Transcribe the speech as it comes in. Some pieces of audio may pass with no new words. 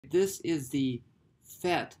This is the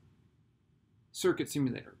PhET circuit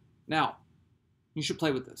simulator. Now, you should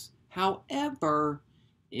play with this. However,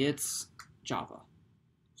 it's Java.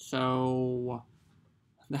 So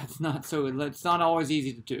it's not always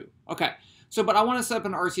easy to do. Okay, but I want to set up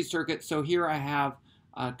an RC circuit. So here I have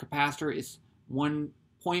a capacitor. It's 1.1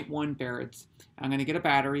 farads. I'm going to get a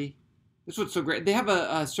battery. This is what's so great. They have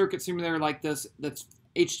a circuit simulator like this that's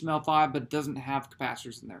HTML5 but doesn't have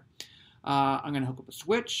capacitors in there. I'm going to hook up a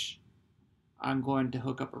switch. I'm going to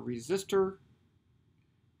hook up a resistor.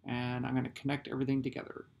 And I'm going to connect everything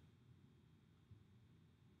together.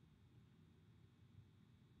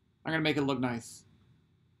 I'm going to make it look nice.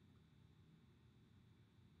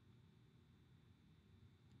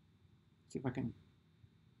 See if I can.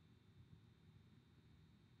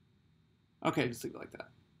 Okay, just leave it like that.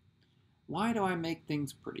 Why do I make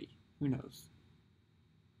things pretty? Who knows?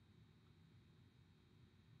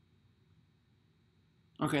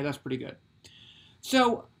 Okay, that's pretty good.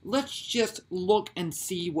 So let's just look and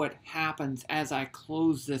see what happens as I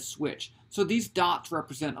close this switch. So these dots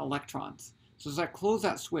represent electrons. So as I close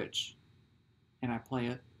that switch and I play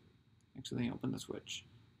it, actually let me open the switch.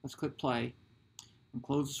 Let's click play and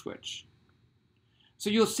close the switch.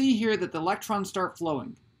 So you'll see here that the electrons start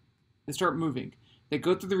flowing. They start moving. They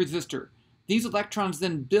go through the resistor. These electrons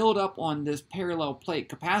then build up on this parallel plate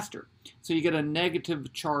capacitor. So you get a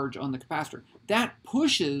negative charge on the capacitor. That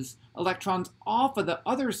pushes electrons off of the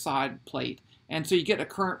other side plate, and so you get a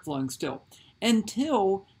current flowing still.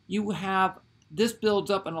 Until you have this builds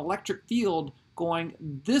up an electric field going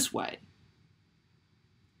this way.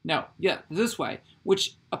 This way,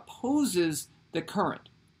 which opposes the current.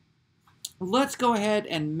 Let's go ahead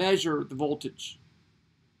and measure the voltage.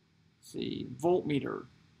 Let's see, voltmeter.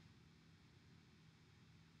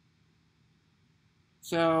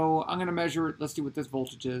 So I'm going to measure it. Let's see what this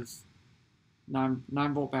voltage is. 9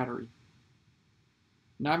 volt battery.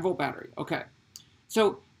 9 volt battery. Okay.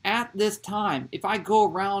 So at this time, if I go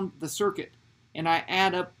around the circuit and I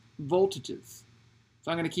add up voltages,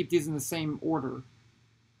 so I'm going to keep these in the same order.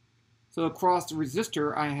 So across the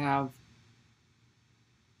resistor, I have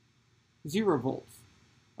 0 volts.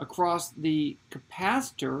 Across the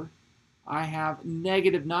capacitor, I have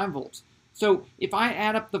negative 9 volts. So if I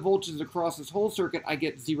add up the voltages across this whole circuit, I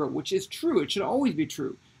get 0, which is true. It should always be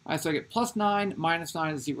true. So I get plus 9, minus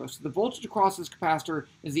 9 is 0. So the voltage across this capacitor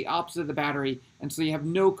is the opposite of the battery, and so you have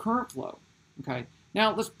no current flow. Okay.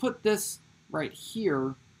 Now let's put this right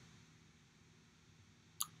here,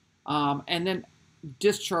 and then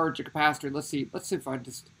discharge the capacitor. Let's see if I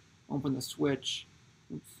just open the switch.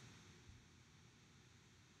 Oops.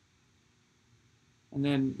 And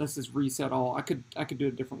then let's just reset all. I could do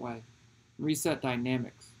it a different way. Reset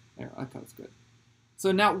dynamics. There, okay, that's good.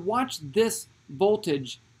 So now watch this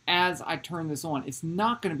voltage as I turn this on. It's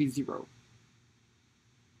not going to be 0.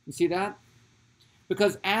 You see that?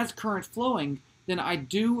 Because as current's flowing, then I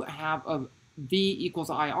do have a V equals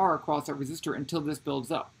IR across that resistor until this builds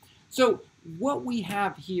up. So what we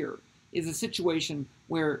have here is a situation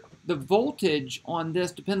where the voltage on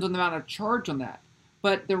this depends on the amount of charge on that,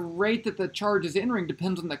 but the rate that the charge is entering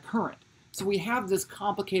depends on the current. So we have this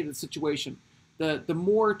complicated situation. The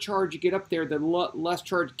more charge you get up there, the less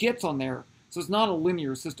charge gets on there. So it's not a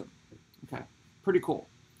linear system. Okay, pretty cool.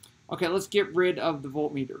 Okay, let's get rid of the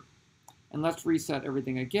voltmeter. And let's reset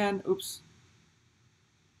everything again. Oops.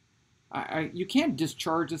 You can't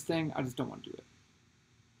discharge this thing. I just don't want to do it.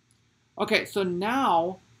 Okay, so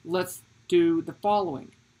now let's do the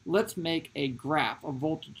following. Let's make a graph, a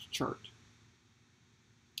voltage chart.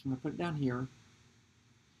 I'm going to put it down here.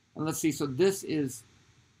 And let's see, so this is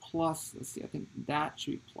plus, let's see, I think that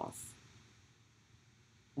should be plus.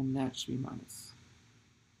 And that should be minus.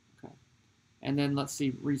 Okay. And then let's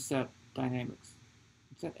see, reset dynamics.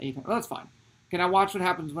 Reset 800. Oh, that's fine. Okay, now watch what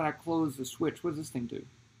happens when I close the switch. What does this thing do?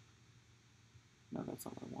 No, that's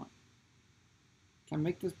not what I want. Can I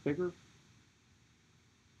make this bigger?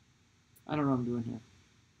 I don't know what I'm doing here.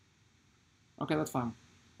 Okay, that's fine.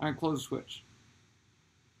 I'm going to close the switch.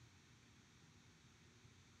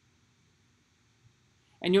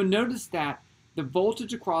 And you'll notice that the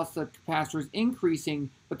voltage across the capacitor is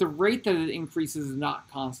increasing, but the rate that it increases is not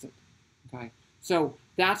constant. Okay, so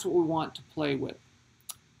that's what we want to play with.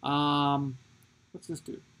 What's this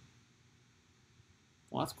do?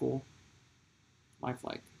 Well, that's cool.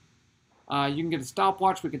 Lifelike. You can get a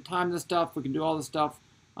stopwatch. We can time this stuff. We can do all this stuff.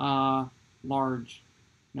 Large.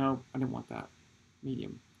 No, I didn't want that.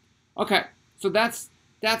 Medium. Okay, so that's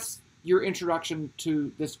your introduction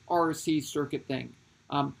to this RC circuit thing.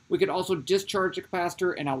 We could also discharge the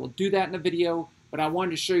capacitor, and I will do that in the video, but I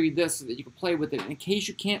wanted to show you this so that you can play with it. In case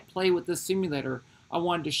you can't play with this simulator, I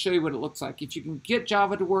wanted to show you what it looks like. If you can get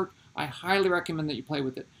Java to work, I highly recommend that you play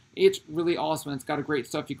with it. It's really awesome, and it's got a great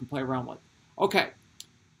stuff you can play around with. Okay,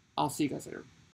 I'll see you guys later.